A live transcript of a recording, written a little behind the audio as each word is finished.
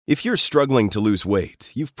If you're struggling to lose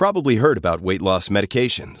weight, you've probably heard about weight loss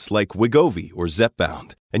medications like Wegovy or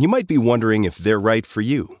Zepbound, and you might be wondering if they're right for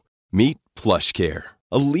you. Meet PlushCare,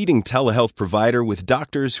 a leading telehealth provider with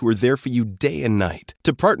doctors who are there for you day and night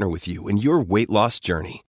to partner with you in your weight loss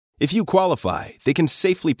journey. If you qualify, they can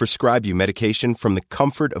safely prescribe you medication from the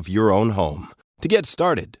comfort of your own home. To get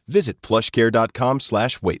started, visit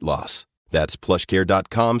plushcare.com/weightloss. That's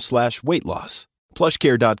plushcare.com/weightloss.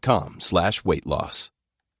 plushcare.com/weightloss.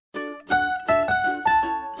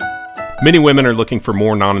 Many women are looking for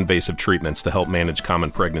more non-invasive treatments to help manage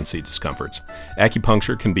common pregnancy discomforts.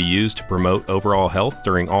 Acupuncture can be used to promote overall health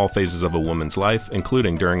during all phases of a woman's life,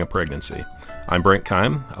 including during a pregnancy. I'm Brent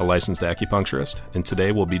Keim, a licensed acupuncturist, and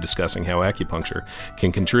today we'll be discussing how acupuncture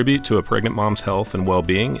can contribute to a pregnant mom's health and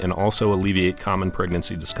well-being and also alleviate common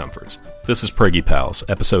pregnancy discomforts. This is Preggy Pals,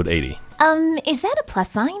 episode 80. Is that a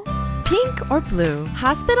plus sign? Pink or blue?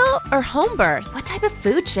 Hospital or home birth? What type of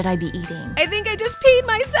food should I be eating? I think I just peed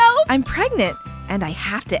myself. I'm pregnant and I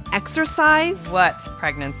have to exercise. What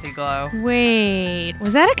pregnancy glow? Wait,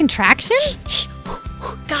 was that a contraction?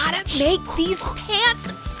 Gotta make these pants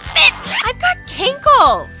fit. I've got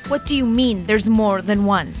kinkles. What do you mean there's more than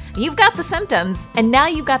one? You've got the symptoms, and now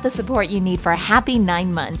you've got the support you need for a happy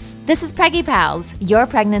 9 months. This is Preggy Pals, your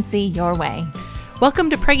pregnancy, your way. Welcome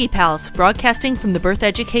to Preggy Pals, broadcasting from the Birth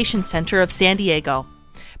Education Center of San Diego.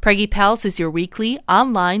 Preggy Pals is your weekly,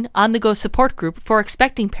 online, on-the-go support group for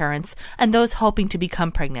expecting parents and those hoping to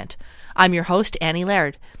become pregnant. I'm your host, Annie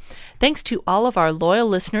Laird. Thanks to all of our loyal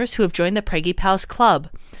listeners who have joined the Preggy Pals Club.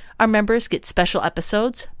 Our members get special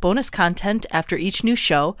episodes, bonus content after each new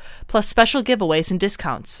show, plus special giveaways and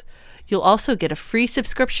discounts. You'll also get a free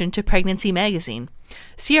subscription to Pregnancy Magazine.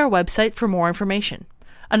 See our website for more information.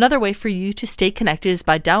 Another way for you to stay connected is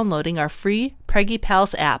by downloading our free Preggy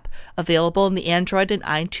Pals app, available in the Android and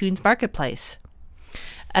iTunes marketplace.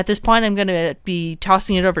 At this point, I'm going to be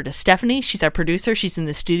tossing it over to Stephanie. She's our producer. She's in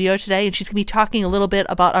the studio today, and she's going to be talking a little bit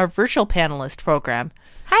about our virtual panelist program.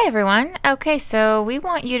 Hi, everyone. Okay, so we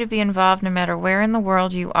want you to be involved no matter where in the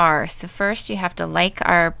world you are. So first, you have to like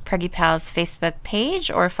our Preggy Pals Facebook page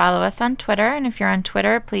or follow us on Twitter. And if you're on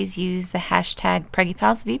Twitter, please use the hashtag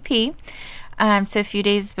PreggyPalsVP. So a few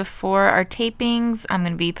days before our tapings, I'm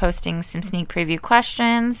going to be posting some sneak preview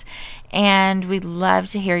questions, and we'd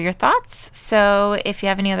love to hear your thoughts. So if you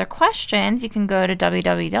have any other questions, you can go to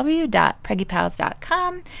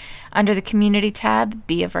www.preggypals.com. Under the community tab,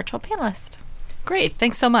 be a virtual panelist. Great.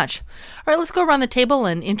 Thanks so much. All right, let's go around the table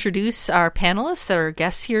and introduce our panelists that are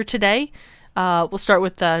guests here today. We'll start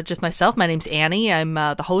with just myself. My name's Annie. I'm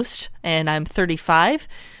the host, and I'm 35.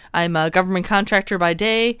 I'm a government contractor by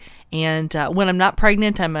day, and when I'm not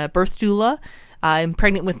pregnant, I'm a birth doula. I'm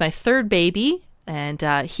pregnant with my third baby, and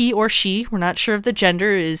he or she, we're not sure of the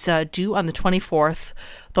gender, is due on the 24th,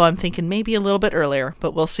 though I'm thinking maybe a little bit earlier,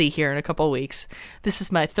 but we'll see here in a couple of weeks. This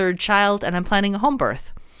is my third child, and I'm planning a home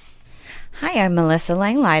birth. Hi, I'm Melissa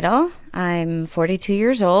Lang-Lytle. I'm 42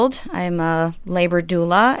 years old. I'm a labor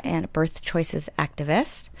doula and a birth choices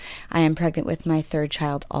activist. I am pregnant with my third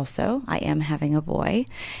child also. I am having a boy.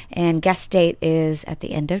 And guest date is at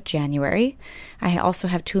the end of January. I also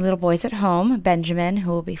have 2 little boys at home, Benjamin,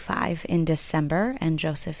 who will be 5 in December, and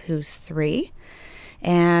Joseph, who's 3.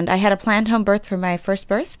 And I had a planned home birth for my first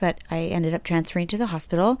birth, but I ended up transferring to the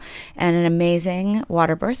hospital, and an amazing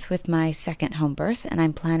water birth with my second home birth, and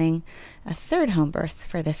I'm planning a third home birth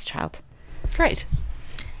for this child. Great.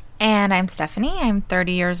 And I'm Stephanie. I'm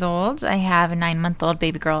 30 years old. I have a 9-month-old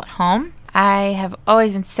baby girl at home. I have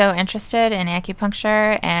always been so interested in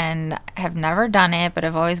acupuncture and have never done it, but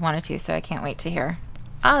I've always wanted to, so I can't wait to hear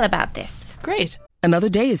all about this. Great. Another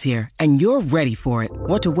day is here, and you're ready for it.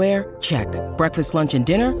 What to wear? Check. Breakfast, lunch, and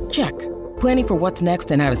dinner? Check. Planning for what's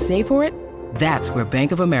next and how to save for it? That's where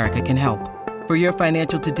Bank of America can help. For your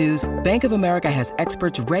financial to-dos, Bank of America has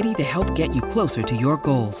experts ready to help get you closer to your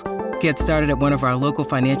goals. Get started at one of our local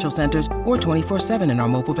financial centers or 24/7 in our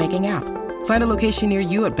mobile banking app. Find a location near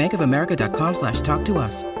you at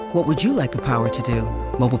bankofamerica.com/talktous. What would you like the power to do?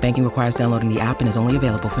 Mobile banking requires downloading the app and is only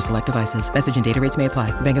available for select devices. Message and data rates may apply.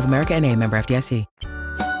 Bank of America N.A., member FDIC.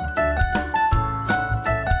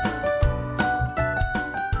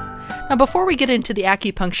 Now, before we get into the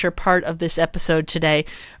acupuncture part of this episode today,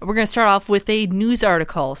 we're going to start off with a news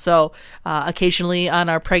article. So occasionally on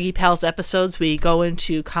our Preggy Pals episodes, we go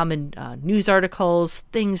into common news articles,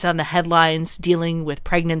 things on the headlines dealing with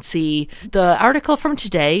pregnancy. The article from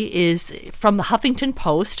today is from the Huffington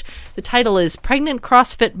Post. The title is Pregnant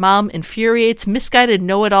CrossFit Mom Infuriates Misguided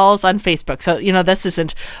Know-It-Alls on Facebook. So, this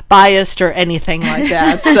isn't biased or anything like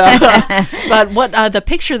that. So, but what the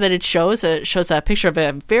picture that it shows a picture of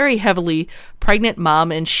a very heavily heavily pregnant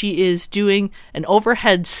mom, and she is doing an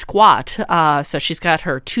overhead squat. So she's got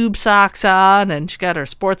her tube socks on, and she's got her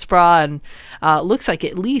sports bra, and looks like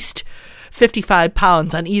at least 55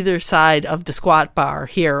 pounds on either side of the squat bar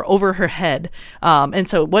here over her head. And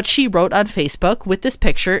so what she wrote on Facebook with this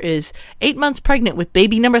picture is, 8 months pregnant with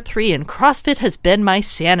baby number 3, and CrossFit has been my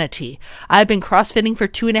sanity. I've been CrossFitting for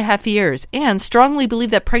 2.5 years and strongly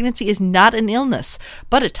believe that pregnancy is not an illness,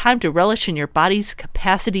 but a time to relish in your body's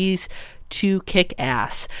capacities to kick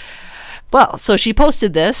ass. Well, so she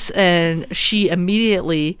posted this, and she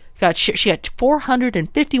immediately got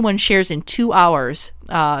 451 shares in 2 hours.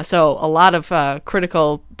 So a lot of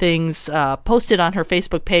critical things posted on her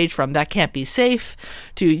Facebook page, from "that can't be safe"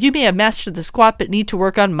 to "you may have mastered the squat but need to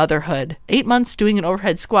work on motherhood. 8 months doing an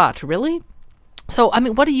overhead squat. Really?" So, I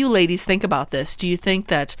mean, what do you ladies think about this? Do you think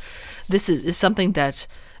that this is something that,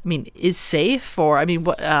 I mean, is safe? Or, I mean,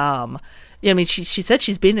 what... I mean, she said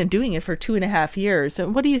she's been doing it for 2.5 years. So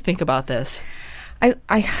what do you think about this?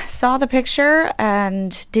 I saw the picture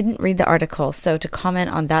and didn't read the article. So to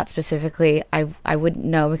comment on that specifically, I wouldn't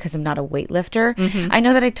know because I'm not a weightlifter. Mm-hmm. I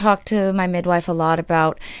know that I talked to my midwife a lot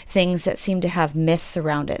about things that seem to have myths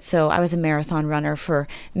around it. So I was a marathon runner for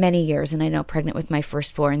many years, and I know pregnant with my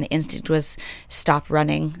firstborn, the instinct was stop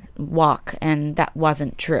running, walk, and that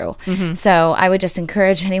wasn't true. Mm-hmm. So I would just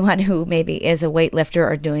encourage anyone who maybe is a weightlifter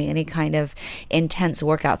or doing any kind of intense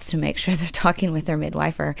workouts to make sure they're talking with their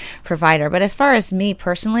midwife or provider. But as far as me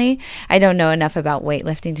personally, I don't know enough about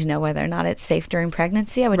weightlifting to know whether or not it's safe during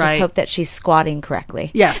pregnancy. I would just hope that she's squatting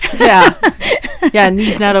correctly. Yes. Yeah. Yeah.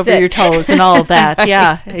 Knees not over your toes and all of that. Right.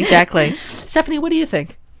 Yeah, exactly. Stephanie, what do you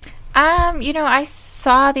think? I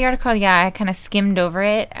saw the article. Yeah, I kind of skimmed over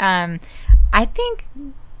it. I think,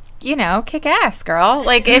 kick ass, girl.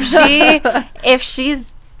 Like if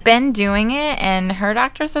she's been doing it and her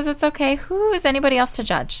doctor says it's okay, who is anybody else to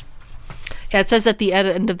judge? Yeah, it says at the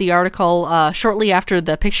end of the article, shortly after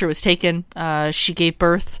the picture was taken, she gave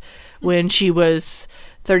birth when she was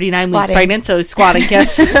 39 weeks pregnant, so squatting,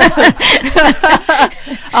 yes.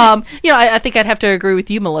 I think I'd have to agree with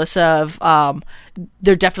you, Melissa, of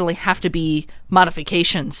there definitely have to be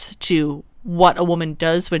modifications to what a woman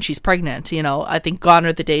does when she's pregnant. I think gone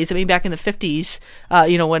are the days. I mean, back in the 50s,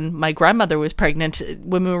 when my grandmother was pregnant,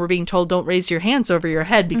 women were being told, don't raise your hands over your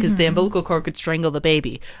head because the umbilical cord could strangle the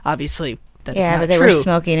baby. Obviously, that's not true. Yeah, but they were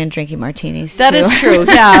smoking and drinking martinis. That is true.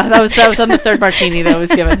 Yeah, that was on the third martini that was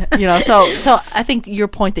given. So I think your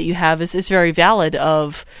point that you have is very valid.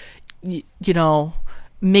 Of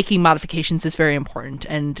making modifications is very important,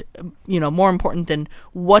 and more important than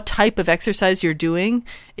what type of exercise you're doing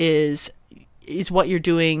is what you're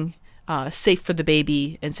doing safe for the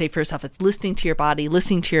baby and safe for yourself. It's listening to your body,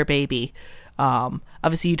 listening to your baby.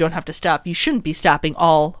 Obviously, you don't have to stop. You shouldn't be stopping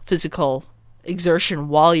all physical exertion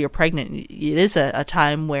while you're pregnant. It is a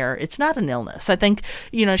time where it's not an illness. I think,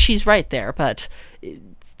 she's right there, but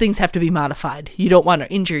things have to be modified. You don't want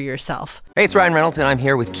to injure yourself. Hey, it's Ryan Reynolds, and I'm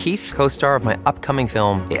here with Keith, co-star of my upcoming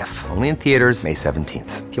film, If, only in theaters May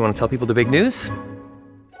 17th. Do you want to tell people the big news?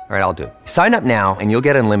 All right, I'll do it. Sign up now and you'll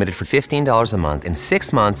get unlimited for $15 a month and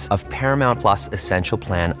 6 months of Paramount Plus Essential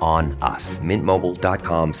Plan on us.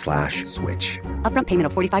 MintMobile.com/switch. Upfront payment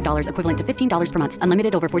of $45 equivalent to $15 per month.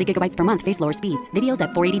 Unlimited over 40 gigabytes per month. Face lower speeds. Videos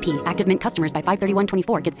at 480p. Active Mint customers by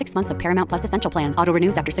 531.24 get 6 months of Paramount Plus Essential Plan. Auto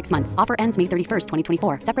renews after 6 months. Offer ends May 31st,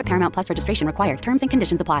 2024. Separate Paramount Plus registration required. Terms and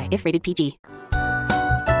conditions apply if rated PG.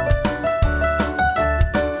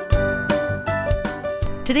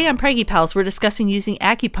 Today on Preggy Pals, we're discussing using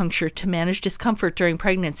acupuncture to manage discomfort during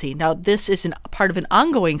pregnancy. Now, this is part of an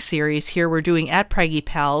ongoing series here we're doing at Preggy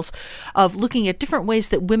Pals of looking at different ways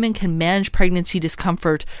that women can manage pregnancy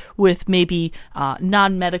discomfort with maybe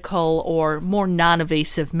non-medical or more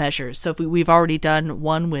non-invasive measures. So we've already done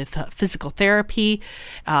one with physical therapy,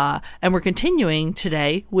 and we're continuing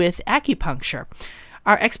today with acupuncture.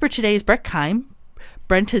 Our expert today is Brent Keim.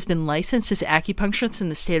 Brent has been licensed as an acupuncturist in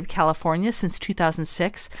the state of California since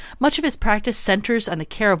 2006. Much of his practice centers on the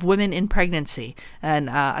care of women in pregnancy. And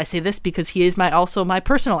I say this because he is also my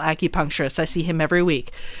personal acupuncturist. I see him every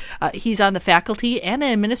week. He's on the faculty and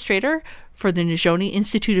an administrator for the Nizhoni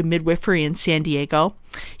Institute of Midwifery in San Diego.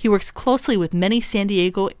 He works closely with many San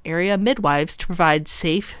Diego area midwives to provide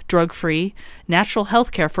safe, drug-free, natural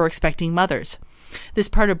health care for expecting mothers. This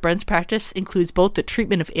part of Brent's practice includes both the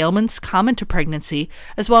treatment of ailments common to pregnancy,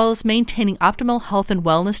 as well as maintaining optimal health and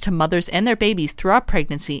wellness to mothers and their babies throughout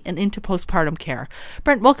pregnancy and into postpartum care.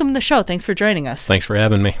 Brent, welcome to the show. Thanks for joining us. Thanks for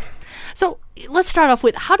having me. So let's start off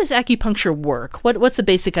with, how does acupuncture work? What's the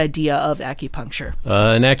basic idea of acupuncture?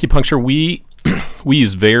 In acupuncture, we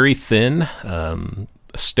use very thin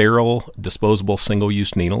sterile, disposable,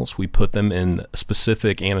 single-use needles. We put them in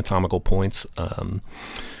specific anatomical points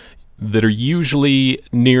that are usually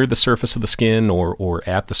near the surface of the skin or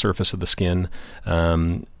at the surface of the skin.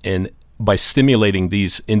 And by stimulating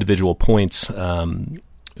these individual points,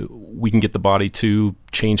 we can get the body to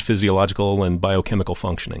change physiological and biochemical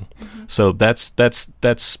functioning. Mm-hmm. So that's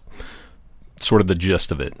sort of the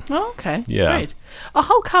gist of it. Oh, okay. Yeah. Great.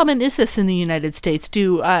 How common is this in the United States?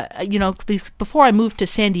 Before I moved to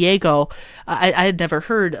San Diego, I had never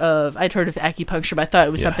heard of. I'd heard of acupuncture, but I thought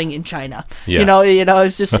it was something in China. Yeah.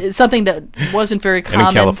 It's just it's something that wasn't very common. And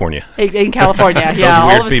in California. In California, yeah.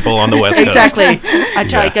 Those weird people on the West Coast. Exactly.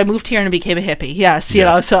 I moved here and became a hippie. Yes, you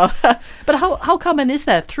know. So, but how common is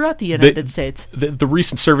that throughout the United States? The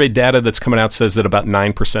recent survey data that's coming out says that about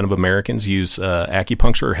 9% of Americans use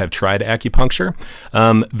acupuncture or have tried acupuncture.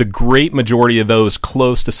 The great majority of those,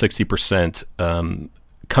 close to 60%,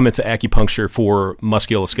 come into acupuncture for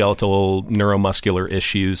musculoskeletal, neuromuscular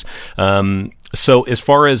issues. So as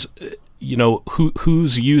far as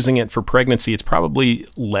who's using it for pregnancy, it's probably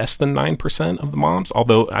less than 9% of the moms.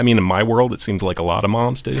 Although, I mean, in my world, it seems like a lot of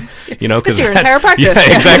moms do. Because your entire practice.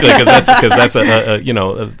 Yeah, exactly. Because that's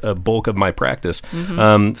a bulk of my practice.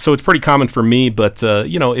 Mm-hmm. So it's pretty common for me. But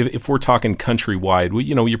if we're talking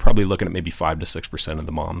countrywide, you're probably looking at maybe 5 to 6% of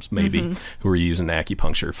the moms maybe who are using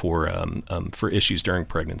acupuncture for issues during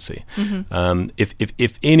pregnancy. Mm-hmm.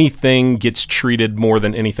 If anything gets treated more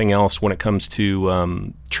than anything else when it comes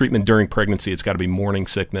to treatment during pregnancy, it's got to be morning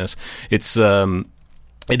sickness. It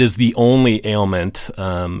is the only ailment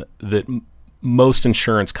that most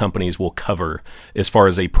insurance companies will cover as far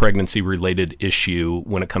as a pregnancy-related issue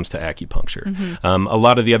when it comes to acupuncture. Mm-hmm. A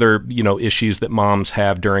lot of the other, issues that moms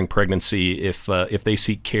have during pregnancy, if they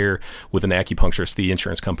seek care with an acupuncturist, the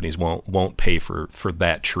insurance companies won't pay for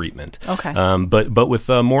that treatment. Okay. But with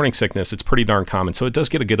morning sickness, it's pretty darn common. So it does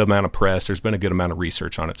get a good amount of press. There's been a good amount of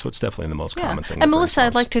research on it. So it's definitely the most common thing. And Melissa,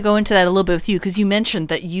 I'd like to go into that a little bit with you because you mentioned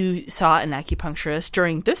that you saw an acupuncturist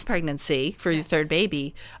during this pregnancy for your third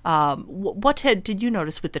baby. What did you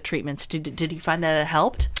notice with the treatments? Did you find that it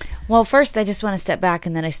helped? Well, first, I just want to step back,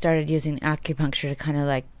 and then I started using acupuncture to kind of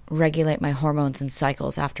like regulate my hormones and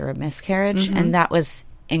cycles after a miscarriage, and that was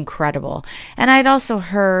incredible. And I'd also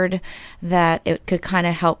heard that it could kind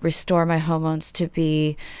of help restore my hormones to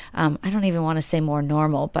be, I don't even want to say more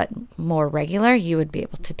normal, but more regular. You would be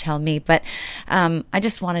able to tell me. But I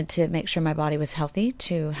just wanted to make sure my body was healthy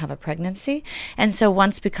to have a pregnancy. And so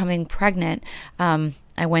once becoming pregnant,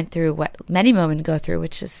 I went through what many women go through,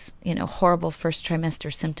 which is, horrible first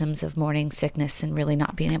trimester symptoms of morning sickness and really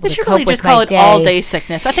not being able to cope with my day. They should really just call it all-day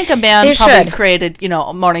sickness. I think a man probably created,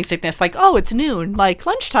 morning sickness, like, oh, it's noon, like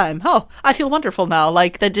lunchtime. Oh, I feel wonderful now.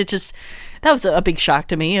 Like that was a big shock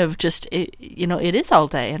to me of just, it is all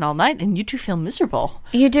day and all night, and you do feel miserable.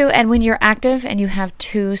 You do, and when you're active and you have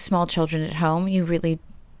 2 small children at home, you really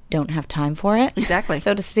don't have time for it. Exactly.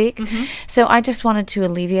 So to speak. Mm-hmm. So I just wanted to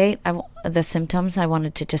alleviate the symptoms. I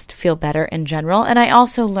wanted to just feel better in general. And I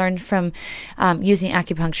also learned from using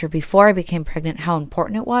acupuncture before I became pregnant how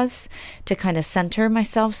important it was to kind of center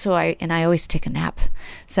myself. So I always take a nap.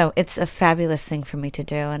 So it's a fabulous thing for me to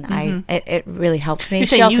do. And it really helped me. You're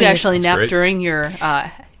saying you actually nap during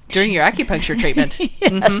your acupuncture treatment.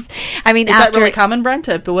 Yes. Mm-hmm. I mean, is that really common, Brent?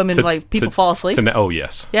 The women people fall asleep? Oh,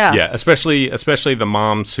 yes. Yeah. Especially the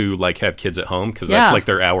moms who have kids at home, because that's like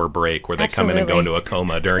their hour break where they come in and go into a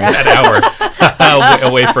coma during that hour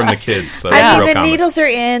away from the kids. So the needles are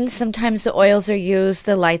in. Sometimes the oils are used.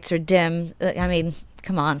 The lights are dim. I mean,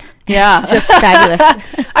 come on. Yeah. It's just fabulous.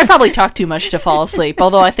 I probably talk too much to fall asleep,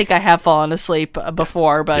 although I think I have fallen asleep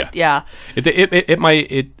before, but yeah.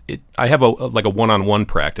 I have a one-on-one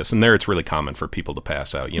practice, and there it's really common for people to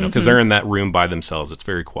pass out, because they're in that room by themselves. It's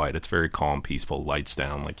very quiet. It's very calm, peaceful, lights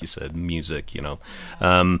down, like you said, music,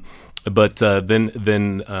 But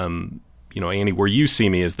then Annie, where you see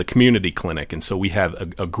me is the community clinic. And so we have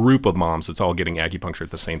a group of moms that's all getting acupuncture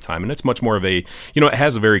at the same time. And it's much more of it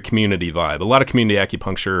has a very community vibe. A lot of community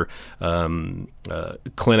acupuncture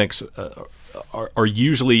clinics are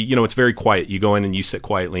usually, it's very quiet. You go in and you sit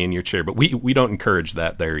quietly in your chair. But we don't encourage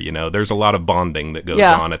that there, There's a lot of bonding that goes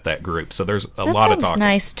on at that group. So there's a lot of talking. That's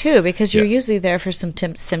nice, too, because you're usually there for some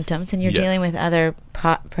symptoms and you're dealing with other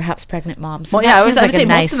perhaps pregnant moms. Well, So yeah, that I was seems like say a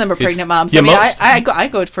most of them are pregnant moms. Yeah, I mean, most. I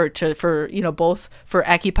go for both for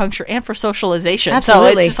acupuncture and for socialization.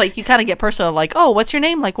 Absolutely. So it's just like you kind of get personal, like, oh, what's your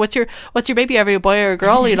name? Like, what's your baby? Are you a boy or a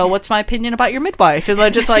girl? What's my opinion about your midwife?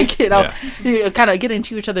 And just like you kind of get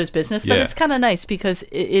into each other's business. But it's kind of nice because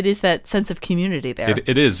it is that sense of community there.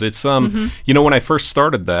 It is. It's when I first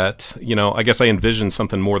started that, I guess I envisioned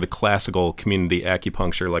something more the classical community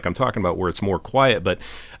acupuncture, like I'm talking about, where it's more quiet. But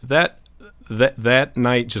that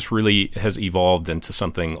night just really has evolved into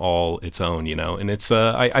something all its own, and it's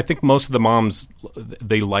I think most of the moms,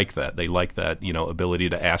 they like that ability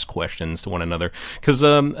to ask questions to one another, because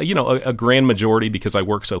a grand majority, because I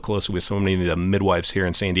work so closely with so many of the midwives here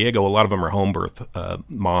in San Diego, a lot of them are home birth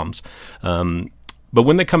moms. But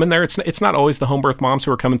when they come in there, it's not always the home birth moms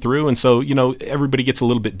who are coming through. And so, everybody gets a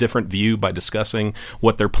little bit different view by discussing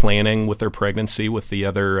what they're planning with their pregnancy with the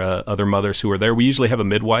other mothers who are there. We usually have a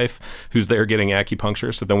midwife who's there getting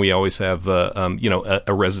acupuncture. So then we always have, a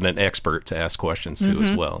resident expert to ask questions to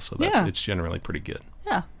as well. So it's generally pretty good.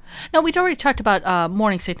 Yeah. Now, we'd already talked about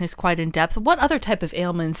morning sickness quite in depth. What other type of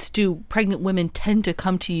ailments do pregnant women tend to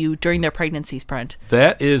come to you during their pregnancies, Brent?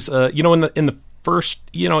 That is, in the first,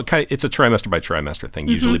 it's a trimester by trimester thing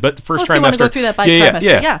usually, but the first trimester. You want to go through that by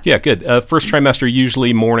trimester? Yeah, good. First trimester,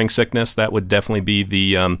 usually morning sickness. That would definitely be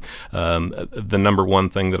the number one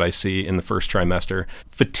thing that I see in the first trimester.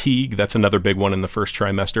 Fatigue, that's another big one in the first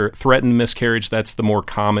trimester. Threatened miscarriage, that's the more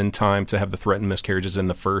common time to have the threatened miscarriages in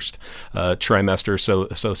the first trimester.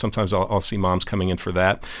 So sometimes I'll see moms coming in for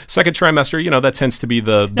that. Second trimester, that tends to be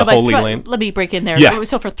the holy land. Let me break in there. Yeah.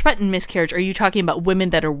 So for threatened miscarriage, are you talking about women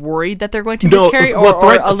that are worried that they're going to miscarry?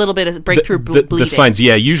 Or a little bit of breakthrough bleeding? The signs,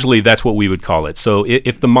 usually that's what we would call it. So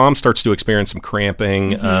if the mom starts to experience some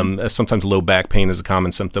cramping, sometimes low back pain is a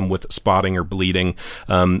common symptom with spotting or bleeding,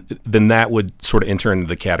 then that would sort of enter into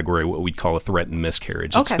the category of what we'd call a threatened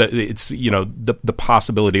miscarriage. Okay. It's the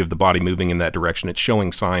possibility of the body moving in that direction. It's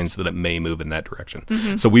showing signs that it may move in that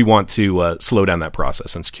direction. So we want to slow down that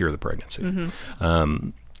process and secure the pregnancy.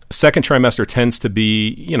 Second trimester tends to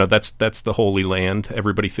be, that's the holy land.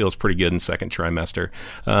 Everybody feels pretty good in second trimester.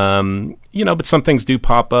 But some things do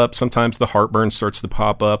pop up. Sometimes the heartburn starts to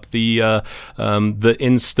pop up. The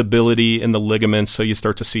instability in the ligaments, so you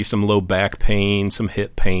start to see some low back pain, some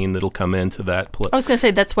hip pain that'll come into that. I was going to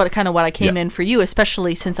say that's what I came in for you,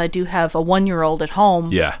 especially since I do have a 1-year-old at home.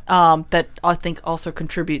 That I think also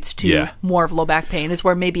contributes to more of low back pain, is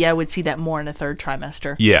where maybe I would see that more in a third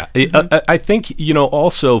trimester. I think,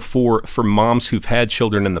 also for moms who've had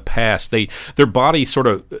children in the past, their body sort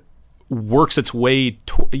of works its way,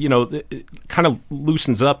 kind of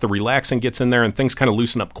loosens up, the relaxin gets in there and things kind of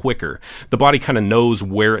loosen up quicker. The body kind of knows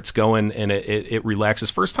where it's going and it relaxes.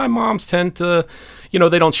 First time moms tend to,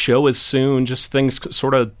 they don't show as soon, just things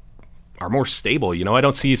sort of are more stable. I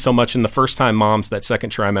don't see so much in the first time moms. That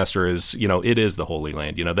second trimester is, it is the holy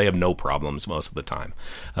land. They have no problems most of the time.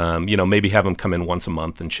 Maybe have them come in once a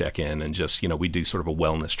month and check in and just, we do sort of a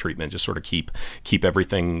wellness treatment, just sort of keep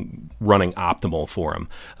everything running optimal for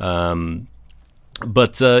them.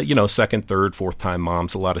 But second, third, fourth time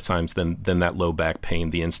moms, a lot of times then that low back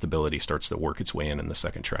pain, the instability starts to work its way in the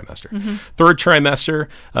second trimester. Third trimester,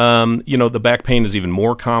 the back pain is even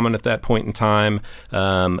more common at that point in time.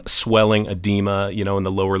 Swelling, edema, in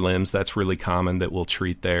the lower limbs, that's really common that we'll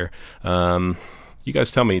treat there. You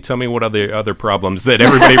guys tell me what other problems that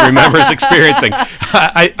everybody remembers experiencing.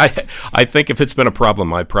 I think if it's been a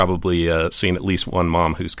problem, I've probably seen at least one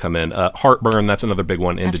mom who's come in. Heartburn, that's another big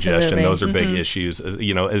one. Indigestion, those are big issues. As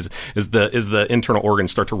the internal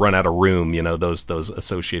organs start to run out of room, those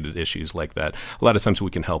associated issues like that. A lot of times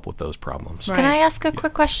we can help with those problems. Right. Can I ask a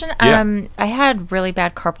quick question? Yeah. I had really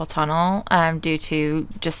bad carpal tunnel due to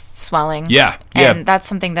just swelling. Yeah. And that's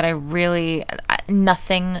something that I really,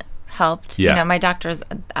 nothing helped. Yeah. My doctors,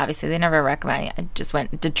 obviously, they never recommend. I just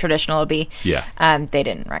did traditional OB. Yeah. They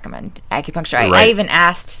didn't recommend acupuncture. Right. I even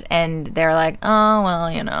asked, and they were like, "Oh, well,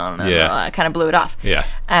 I kind of blew it off." Yeah.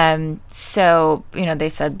 So they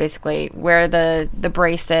said basically where the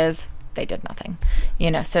brace is, they did nothing.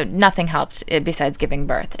 So nothing helped besides giving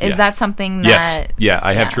birth. Is that something that... Yes. Yeah,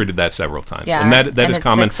 I have treated that several times. Yeah. And that is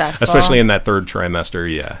common, successful. especially in that third trimester,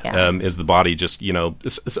 is the body just,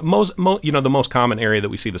 the most common area that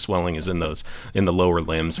we see the swelling is in the lower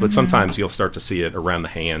limbs, but sometimes you'll start to see it around the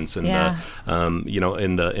hands and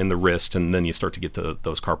in the wrist, and then you start to get to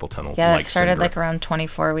those carpal tunnel. Yeah, it started like around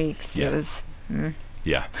 24 weeks. Yeah. It was...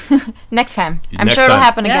 Yeah. Next time. I'm sure it'll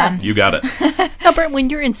happen again. You got it. Now, Brent, when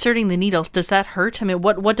you're inserting the needles, does that hurt? I mean,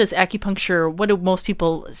 what does acupuncture, what do most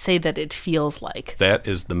people say that it feels like? That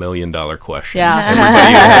is the $1 million question. Yeah.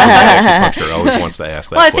 Everybody who has acupuncture always wants to ask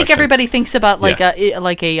that Well, I question. think everybody thinks about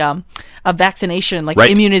a vaccination, like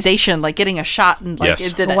immunization, like getting a shot. And like,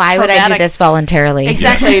 Yes. Why would I do this voluntarily?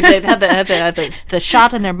 Exactly. They have the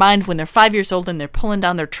shot in their mind when they're 5 years old and they're pulling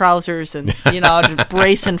down their trousers and, just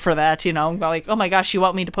bracing for that, like, oh my gosh, you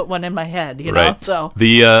want me to put one in my head, know? So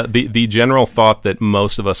the general thought that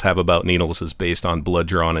most of us have about needles is based on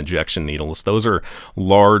blood-drawn injection needles. Those are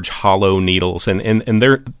large, hollow needles, and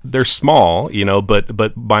they're small,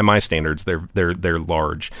 but by my standards, they're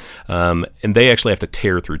large, and they actually have to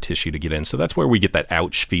tear through tissue to get in. So that's where we get that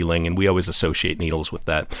ouch feeling, and we always associate needles with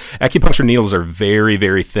that. Acupuncture needles are very,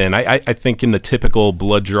 very thin. I think in the typical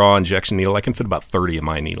blood draw injection needle, I can fit about 30 of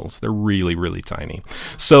my needles. They're really, really tiny.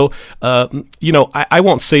 So, I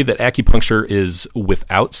won't say that acupuncture is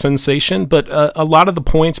without sensation, but a lot of the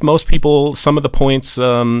points, most people, some of the points,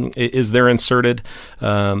 is they're inserted.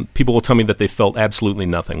 People will tell me that they felt absolutely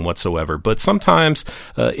nothing whatsoever. But sometimes,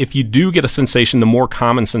 if you do get a sensation, the more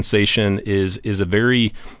common sensation is a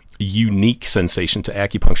very unique sensation to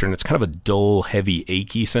acupuncture, and it's kind of a dull, heavy,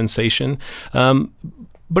 achy sensation.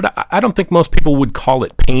 But I don't think most people would call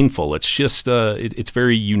it painful. It's just, it's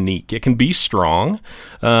very unique. It can be strong.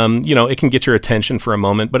 It can get your attention for a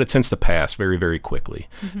moment, but it tends to pass very, very quickly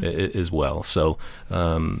as well. So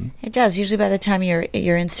it does. Usually by the time you're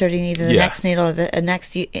inserting either the next needle or the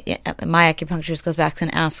next, my acupuncturist goes back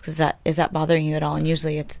and asks, is that bothering you at all? And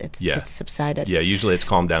usually it's subsided. Yeah, usually it's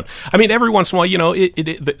calmed down. I mean, every once in a while,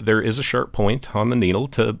 there is a sharp point on the needle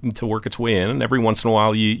to work its way in, and every once in a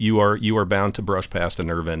while you are bound to brush past a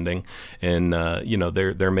nerve ending, and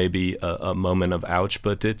there may be a moment of ouch,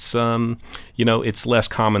 but it's it's less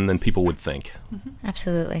common than people would think.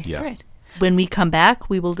 Absolutely. Yeah. Right. When we come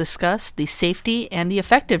back, we will discuss the safety and the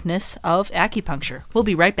effectiveness of acupuncture. We'll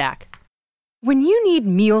be right back. When you need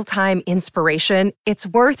mealtime inspiration, it's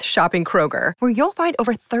worth shopping Kroger, where you'll find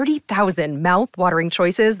over 30,000 mouth-watering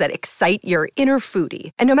choices that excite your inner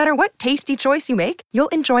foodie. And no matter what tasty choice you make, you'll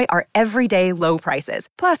enjoy our everyday low prices,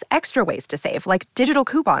 plus extra ways to save, like digital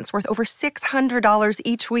coupons worth over $600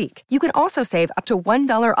 each week. You can also save up to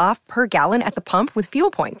 $1 off per gallon at the pump with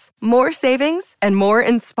fuel points. More savings and more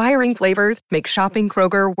inspiring flavors make shopping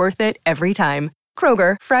Kroger worth it every time.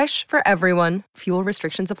 Kroger, fresh for everyone. Fuel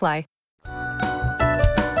restrictions apply.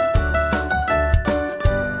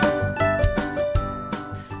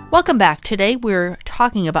 Welcome back. Today we're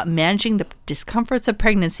talking about managing the discomforts of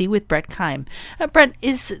pregnancy with Brent Keim. Brent,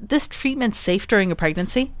 is this treatment safe during a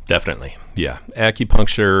pregnancy? Definitely, yeah.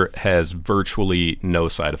 Acupuncture has virtually no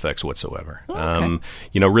side effects whatsoever. Okay.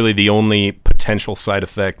 Really the only potential side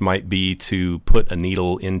effect might be to put a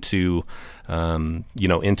needle into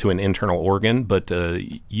into an internal organ, but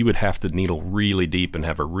you would have to needle really deep and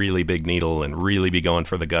have a really big needle and really be going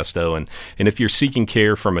for the gusto. And if you're seeking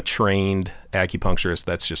care from a trained acupuncturist,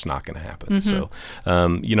 that's just not going to happen. So,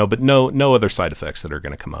 but no other side effects that are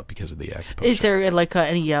going to come up because of the acupuncture. Is there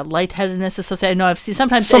any lightheadedness associated? I know I've seen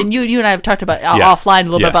sometimes, and you and I have talked about offline a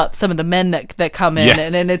little bit about some of the men that come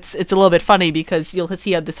in, and it's a little bit funny because you'll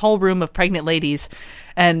see this whole room of pregnant ladies,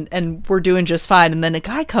 and we're doing just fine, and then a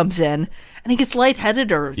guy comes in and he gets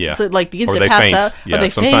lightheaded or begins to pass faint. out. Yeah, or they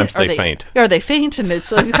sometimes faint, they faint. Or they faint, and it's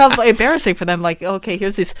kind of embarrassing for them. Like, okay,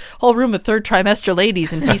 here's this whole room of third trimester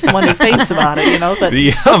ladies, and he's the one who faints about it. But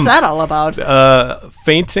what's that all about?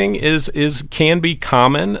 Fainting can be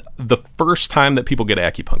common the first time that people get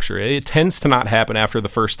acupuncture. It tends to not happen after the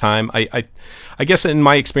first time. I guess in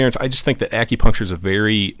my experience, I just think that acupuncture is a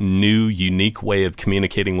very new, unique way of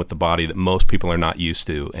communicating with the body that most people are not used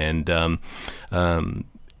to, and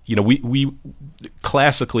we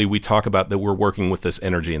classically we talk about that we're working with this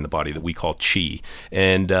energy in the body that we call chi,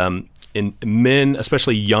 and in men,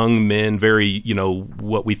 especially young men, very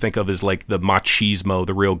what we think of as like the machismo,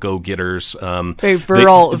 the real go-getters, very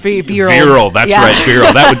virile. Virile, that's right,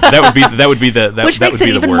 virile. That would be the which that makes would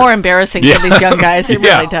it be even the word. more embarrassing for these young guys. It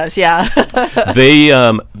really does. Yeah,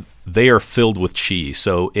 They are filled with chi.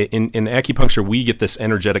 So in acupuncture, we get this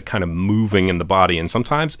energetic kind of moving in the body, and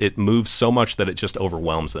sometimes it moves so much that it just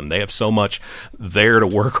overwhelms them. They have so much there to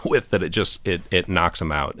work with that it knocks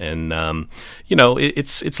them out. And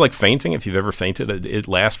it's like fainting. If you've ever fainted, it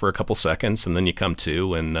lasts for a couple seconds, and then you come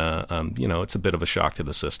to, and it's a bit of a shock to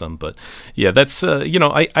the system. But yeah, that's I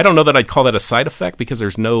don't know that I'd call that a side effect because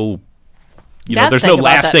there's no there's no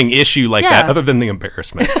lasting issue like that other than the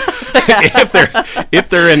embarrassment. if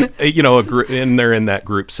they're in they're in that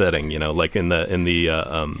group setting, like in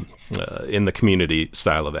the community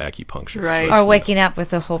style of acupuncture, right? Or waking up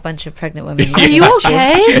with a whole bunch of pregnant women. Are you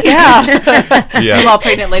okay? Yeah. Well,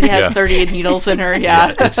 pregnant lady has 30 needles in her.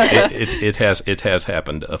 Yeah. It has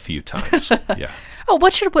happened a few times. Yeah. Oh,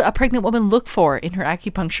 what should a pregnant woman look for in her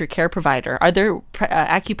acupuncture care provider? Are there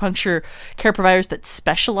acupuncture care providers that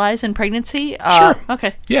specialize in pregnancy? Sure.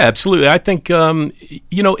 Okay. Yeah, absolutely. I think,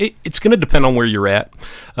 it's going to depend on where you're at.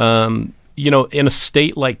 In a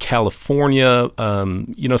state like California,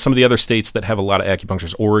 some of the other states that have a lot of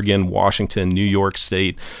acupuncturists, Oregon, Washington, New York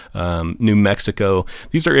State, New Mexico,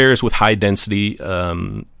 these are areas with high density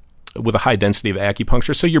of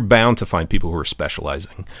acupuncture, so you're bound to find people who are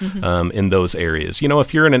specializing in those areas.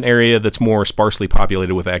 If you're in an area that's more sparsely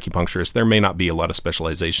populated with acupuncturists, there may not be a lot of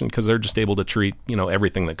specialization because they're just able to treat,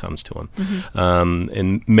 everything that comes to them.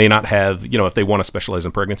 And may not have, if they want to specialize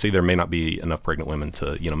in pregnancy, there may not be enough pregnant women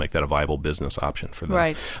to, make that a viable business option for them.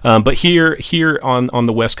 Right. But here on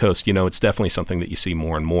the West Coast, it's definitely something that you see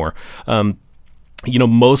more and more.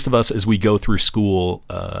 Most of us, as we go through school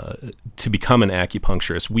to become an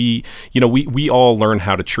acupuncturist, we all learn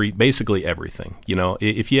how to treat basically everything.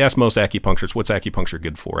 If you ask most acupuncturists, what's acupuncture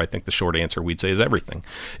good for? I think the short answer we'd say is everything.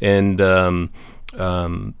 And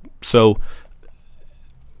so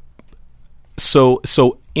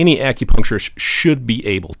any acupuncturist should be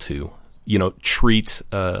able to, treat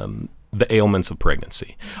the ailments of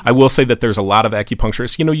pregnancy. I will say that there's a lot of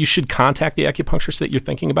acupuncturists. You should contact the acupuncturist that you're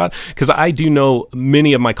thinking about, because I do know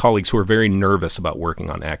many of my colleagues who are very nervous about working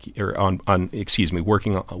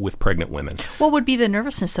working with pregnant women. What would be the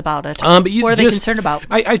nervousness about it? What are they concerned about?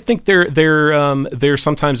 I think there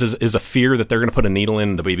sometimes is a fear that they're going to put a needle in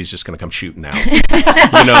and the baby's just going to come shooting out.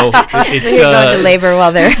 It's going to labor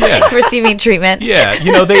while they're receiving treatment. Yeah,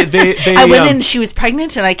 they I went in and she was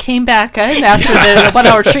pregnant, and I came back in after the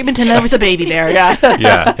 1-hour treatment, and there was a baby there. Yeah.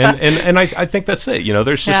 Yeah, and I think that's it.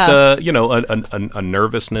 There's just a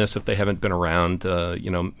nervousness if they haven't been around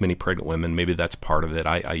many pregnant women. Maybe that's part of it.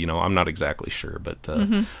 I'm not exactly sure, but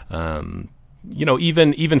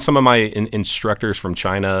even some of my instructors from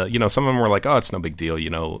China, some of them were like, oh, it's no big deal.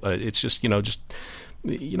 It's just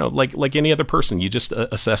like any other person, you just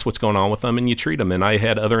assess what's going on with them and you treat them. And I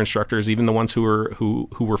had other instructors, even the ones who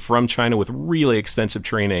were from China with really extensive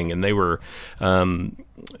training, and they were,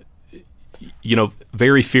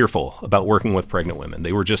 very fearful about working with pregnant women.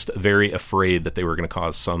 They were just very afraid that they were going to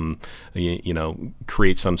cause some,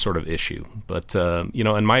 create some sort of issue. But,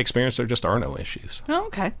 in my experience, there just are no issues. Oh,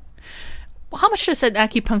 okay. Well, how much does an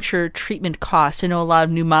acupuncture treatment cost? I know a lot of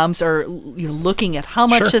new moms are looking at how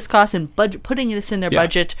much this costs and putting this in their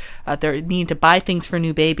budget. They're needing to buy things for a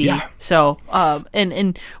new baby. Yeah. So,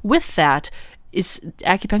 and with that, is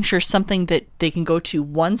acupuncture something that they can go to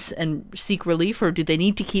once and seek relief, or do they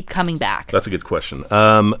need to keep coming back? That's a good question.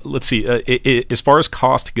 Let's see. As far as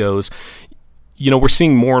cost goes, we're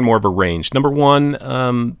seeing more and more of a range. Number one,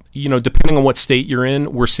 depending on what state you're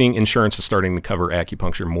in, we're seeing insurance is starting to cover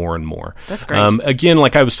acupuncture more and more. That's great. Again,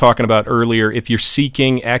 like I was talking about earlier, if you're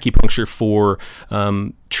seeking acupuncture for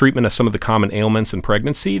treatment of some of the common ailments in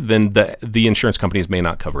pregnancy, then the insurance companies may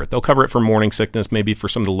not cover it. They'll cover it for morning sickness, maybe for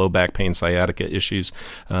some of the low back pain, sciatica issues,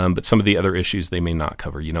 but some of the other issues they may not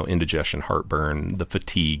cover, indigestion, heartburn, the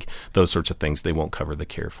fatigue, those sorts of things they won't cover the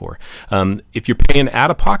care for. If you're paying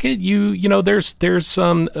out of pocket, there's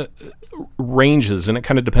some ranges, and it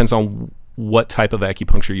kind of depends on what type of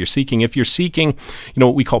acupuncture you're seeking. If you're seeking,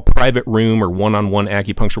 what we call private room or one-on-one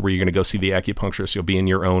acupuncture, where you're going to go see the acupuncturist, you'll be in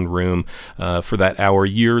your own room for that hour,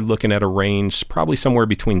 you're looking at a range probably somewhere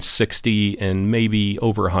between $60 and maybe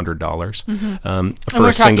over $100 for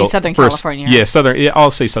a single. Southern California. I'll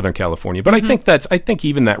say Southern California, but I think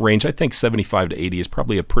even that range, I think 75 to 80 is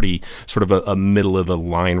probably a pretty sort of a middle of the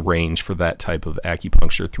line range for that type of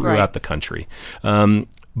acupuncture throughout the country.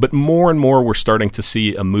 But more and more, we're starting to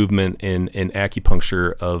see a movement in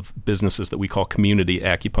acupuncture of businesses that we call community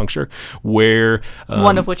acupuncture, where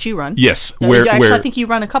one of which you run. Yes, I think you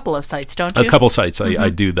run a couple of sites, don't you? A couple sites.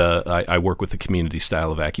 I work with the community style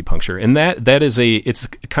of acupuncture, and that is it's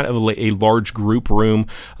kind of a large group room.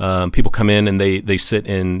 People come in and they sit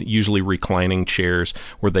in usually reclining chairs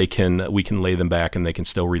where we can lay them back and they can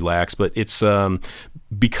still relax. But it's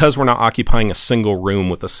because we're not occupying a single room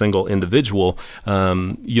with a single individual,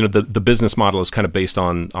 the business model is kind of based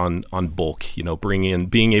on bulk,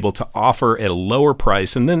 being able to offer at a lower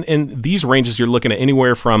price. And then in these ranges, you're looking at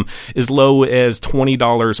anywhere from as low as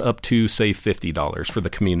 $20 up to, say, $50 for the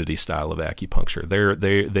community style of acupuncture.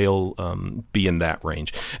 They'll be in that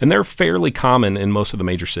range. And they're fairly common in most of the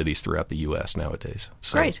major cities throughout the U.S. nowadays.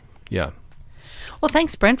 So, great. Yeah. Well,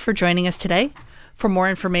 thanks, Brent, for joining us today. For more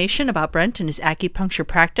information about Brent and his acupuncture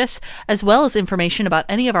practice, as well as information about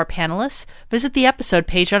any of our panelists, visit the episode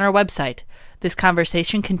page on our website. This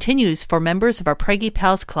conversation continues for members of our Preggy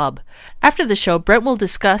Pals Club. After the show, Brent will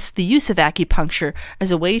discuss the use of acupuncture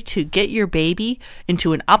as a way to get your baby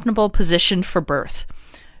into an optimal position for birth.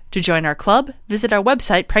 To join our club, visit our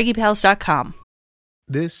website, preggypals.com.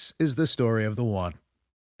 This is the story of the one.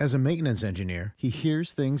 As a maintenance engineer, he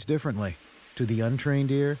hears things differently. To the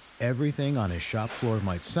untrained ear, everything on his shop floor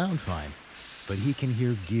might sound fine, but he can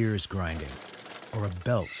hear gears grinding or a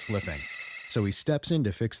belt slipping. So he steps in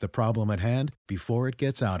to fix the problem at hand before it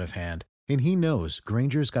gets out of hand. And he knows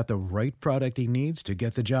Grainger's got the right product he needs to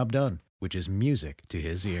get the job done, which is music to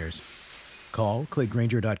his ears. Call, click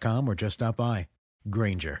Grainger.com, or just stop by.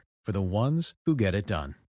 Grainger, for the ones who get it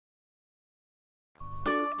done.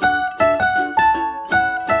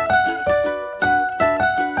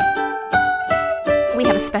 We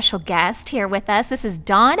have a special guest here with us. This is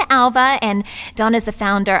Dawn Alva, and Dawn is the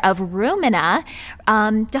founder of Rumina.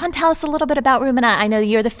 Dawn, tell us a little bit about Rumina. I know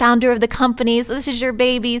you're the founder of the company, so this is your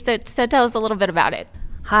baby, so tell us a little bit about it.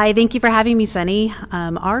 Hi, thank you for having me, Sunny.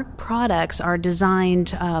 Our products are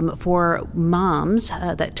designed for moms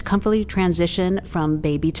that to comfortably transition from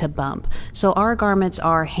baby to bump. So our garments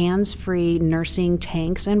are hands-free nursing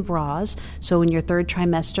tanks and bras. So in your third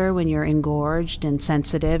trimester, when you're engorged and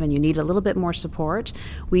sensitive and you need a little bit more support,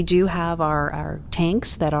 we do have our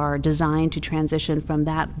tanks that are designed to transition from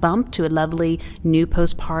that bump to a lovely new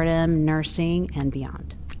postpartum nursing and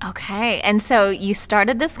beyond. Okay, and so you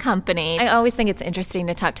started this company. I always think it's interesting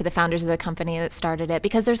to talk to the founders of the company that started it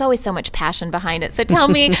because there's always so much passion behind it. So tell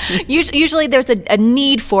me, usually there's a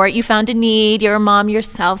need for it. You found a need. You're a mom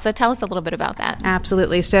yourself. So tell us a little bit about that.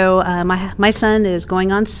 Absolutely. So my son is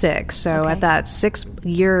going on 6. So at that 6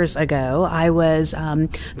 years ago, I was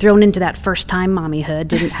thrown into that first-time mommyhood,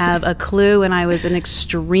 didn't have a clue, and I was an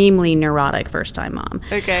extremely neurotic first-time mom.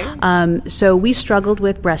 Okay. So we struggled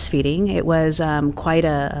with breastfeeding. It was quite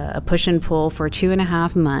a push and pull for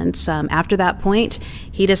 2.5 months. After that point,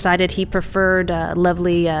 he decided he preferred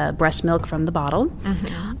lovely breast milk from the bottle.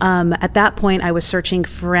 Mm-hmm. At that point, I was searching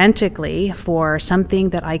frantically for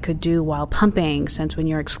something that I could do while pumping, since when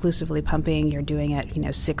you're exclusively pumping, you're doing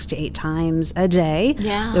it 6 to 8 times a day,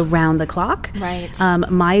 around the clock. Right.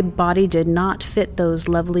 My body did not fit those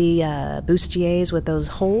lovely bustiers with those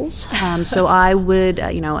holes. So I would,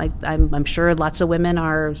 I'm sure lots of women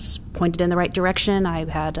are pointed in the right direction. I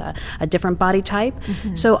had a different body type.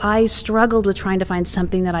 Mm-hmm. So I struggled with trying to find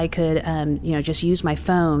something that I could, just use my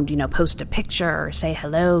phone, post a picture or say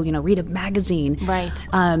hello, read a magazine. Right.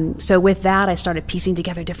 So with that, I started piecing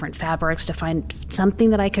together different fabrics to find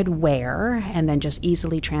something that I could wear and then just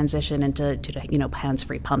easily transition into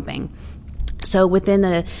hands-free pumping. So within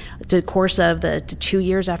the course of the 2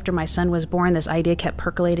 years after my son was born, this idea kept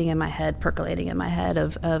percolating in my head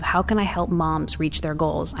of how can I help moms reach their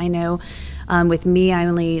goals? I know with me, I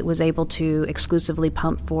only was able to exclusively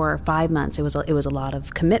pump for 5 months. It was a lot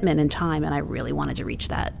of commitment and time, and I really wanted to reach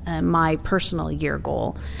that, my personal year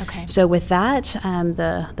goal. Okay. So with that,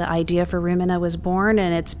 the idea for Rumina was born,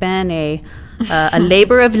 and it's been a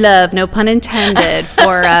labor of love, no pun intended,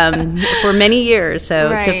 for many years.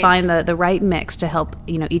 So to find the right mix to help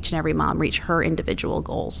each and every mom reach her individual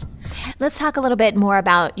goals. Let's talk a little bit more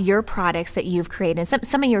about your products that you've created,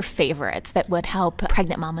 some of your favorites that would help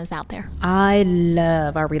pregnant mamas out there. I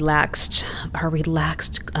love our relaxed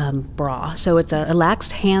bra. So it's a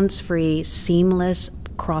relaxed, hands-free, seamless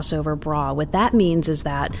crossover bra. What that means is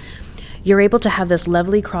that you're able to have this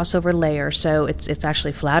lovely crossover layer, so it's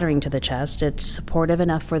actually flattering to the chest. It's supportive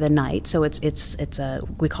enough for the night, so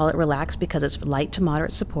we call it relaxed because it's light to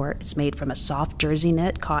moderate support. It's made from a soft jersey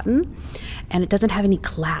knit cotton, and it doesn't have any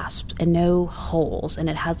clasps and no holes, and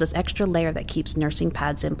it has this extra layer that keeps nursing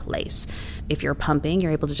pads in place. If you're pumping,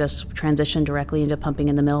 you're able to just transition directly into pumping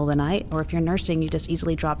in the middle of the night, or if you're nursing, you just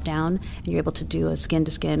easily drop down and you're able to do a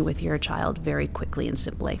skin-to-skin with your child very quickly and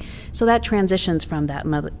simply. So that transitions from that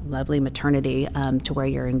lovely maternity to where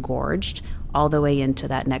you're engorged all the way into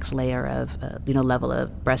that next layer of level of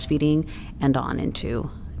breastfeeding and on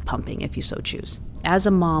into pumping if you so choose. As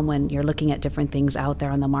a mom, when you're looking at different things out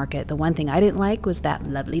there on the market, the one thing I didn't like was that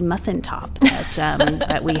lovely muffin top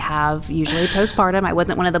that we have usually postpartum. I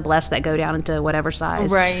wasn't one of the blessed that go down into whatever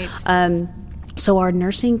size. Right. So our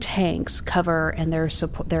nursing tanks cover, and they're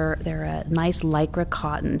a nice lycra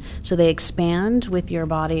cotton. So they expand with your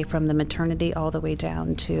body from the maternity all the way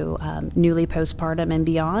down to newly postpartum and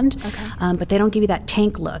beyond. Okay. But they don't give you that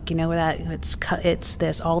tank look, where that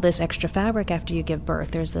it's all this extra fabric after you give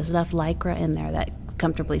birth. There's enough lycra in there that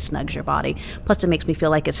comfortably snugs your body. Plus, it makes me feel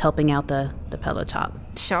like it's helping out the pillow top.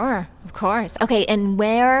 Sure, of course. Okay, and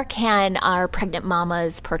where can our pregnant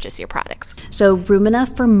mamas purchase your products? So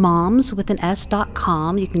RuminaForMoms with an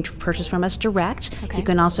S.com. You can purchase from us direct. Okay. You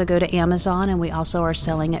can also go to Amazon, and we also are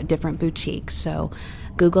selling at different boutiques. So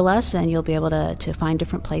Google us, and you'll be able to find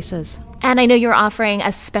different places. And I know you're offering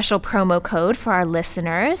a special promo code for our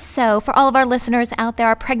listeners. So for all of our listeners out there,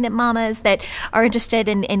 our pregnant mamas that are interested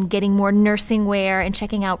in getting more nursing wear and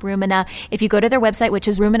checking out Rumina, if you go to their website, which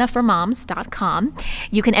is RuminaForMoms.com,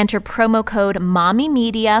 you can enter promo code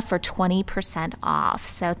MommyMedia for 20% off.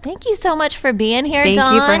 So thank you so much for being here, Dawn.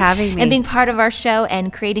 Thank you for having me. And being part of our show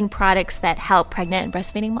and creating products that help pregnant and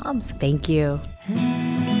breastfeeding moms. Thank you.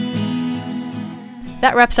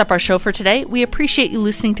 That wraps up our show for today. We appreciate you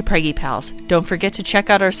listening to Preggy Pals. Don't forget to check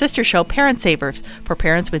out our sister show, Parent Savers, for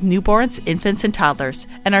parents with newborns, infants, and toddlers,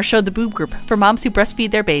 and our show, The Boob Group, for moms who breastfeed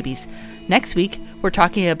their babies. Next week, we're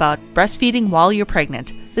talking about breastfeeding while you're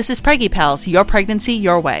pregnant. This is Preggy Pals, your pregnancy,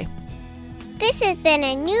 your way. This has been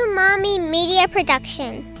a New Mommy Media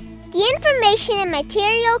production. The information and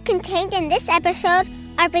material contained in this episode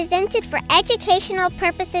are presented for educational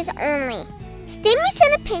purposes only. Statements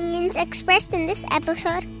and opinions expressed in this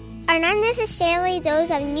episode are not necessarily those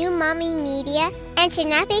of New Mommy Media and should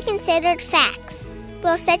not be considered facts.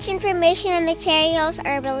 While such information and materials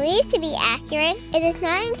are believed to be accurate, it is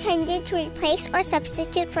not intended to replace or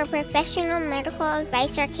substitute for professional medical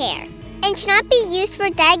advice or care, and should not be used for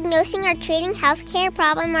diagnosing or treating healthcare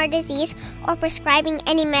problem or disease or prescribing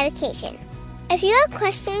any medication. If you have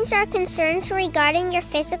questions or concerns regarding your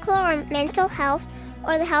physical or mental health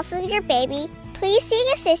or the health of your baby, please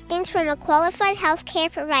seek assistance from a qualified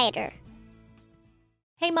healthcare provider.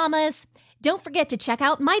 Hey mamas, don't forget to check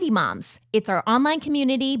out Mighty Moms. It's our online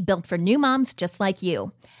community built for new moms just like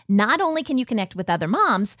you. Not only can you connect with other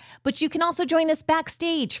moms, but you can also join us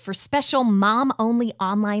backstage for special mom-only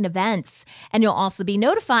online events. And you'll also be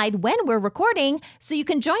notified when we're recording so you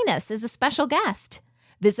can join us as a special guest.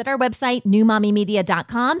 Visit our website,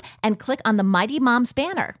 newmommymedia.com, and click on the Mighty Moms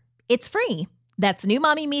banner. It's free. That's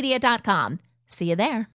newmommymedia.com. See you there.